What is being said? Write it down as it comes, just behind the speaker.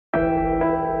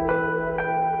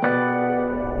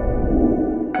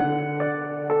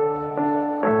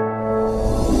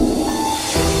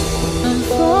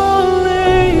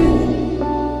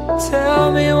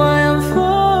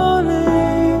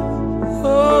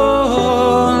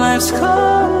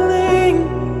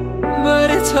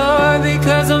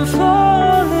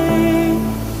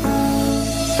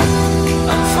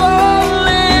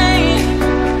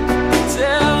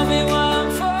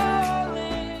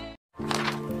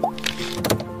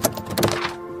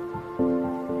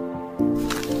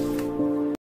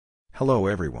Hello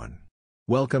everyone.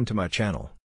 Welcome to my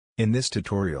channel. In this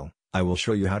tutorial, I will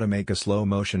show you how to make a slow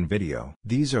motion video.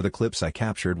 These are the clips I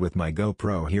captured with my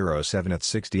GoPro Hero 7 at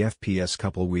 60 FPS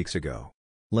couple weeks ago.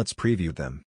 Let's preview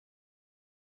them.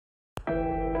 I'm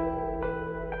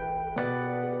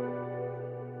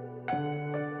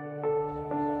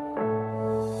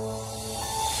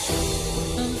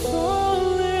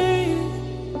falling.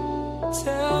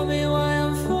 Tell me why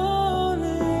I'm falling.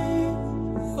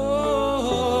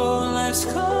 Oh, life's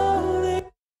calling.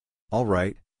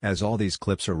 Alright, as all these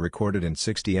clips are recorded in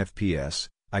 60 FPS,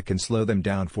 I can slow them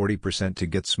down 40% to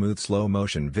get smooth slow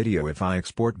motion video if I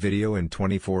export video in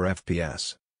 24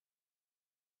 FPS.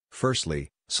 Firstly,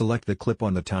 select the clip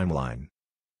on the timeline.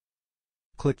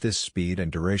 Click this speed and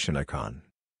duration icon.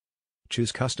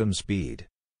 Choose custom speed.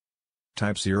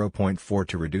 Type 0.4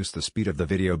 to reduce the speed of the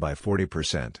video by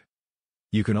 40%.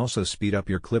 You can also speed up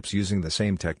your clips using the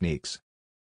same techniques.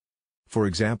 For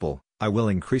example, I will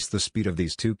increase the speed of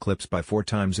these two clips by 4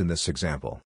 times in this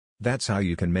example. That's how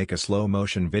you can make a slow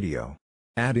motion video.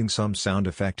 Adding some sound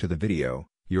effect to the video,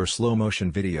 your slow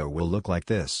motion video will look like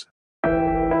this. I'm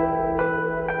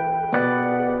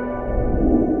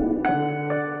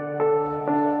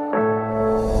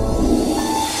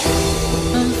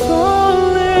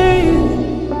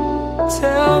falling.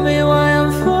 Tell me why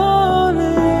I'm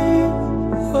falling.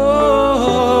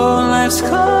 Oh, life's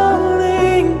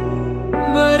calling,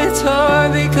 but it's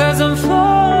hard because I'm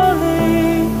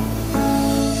falling.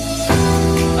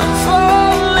 I'm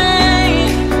falling.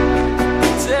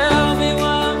 Tell me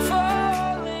why I'm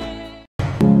falling.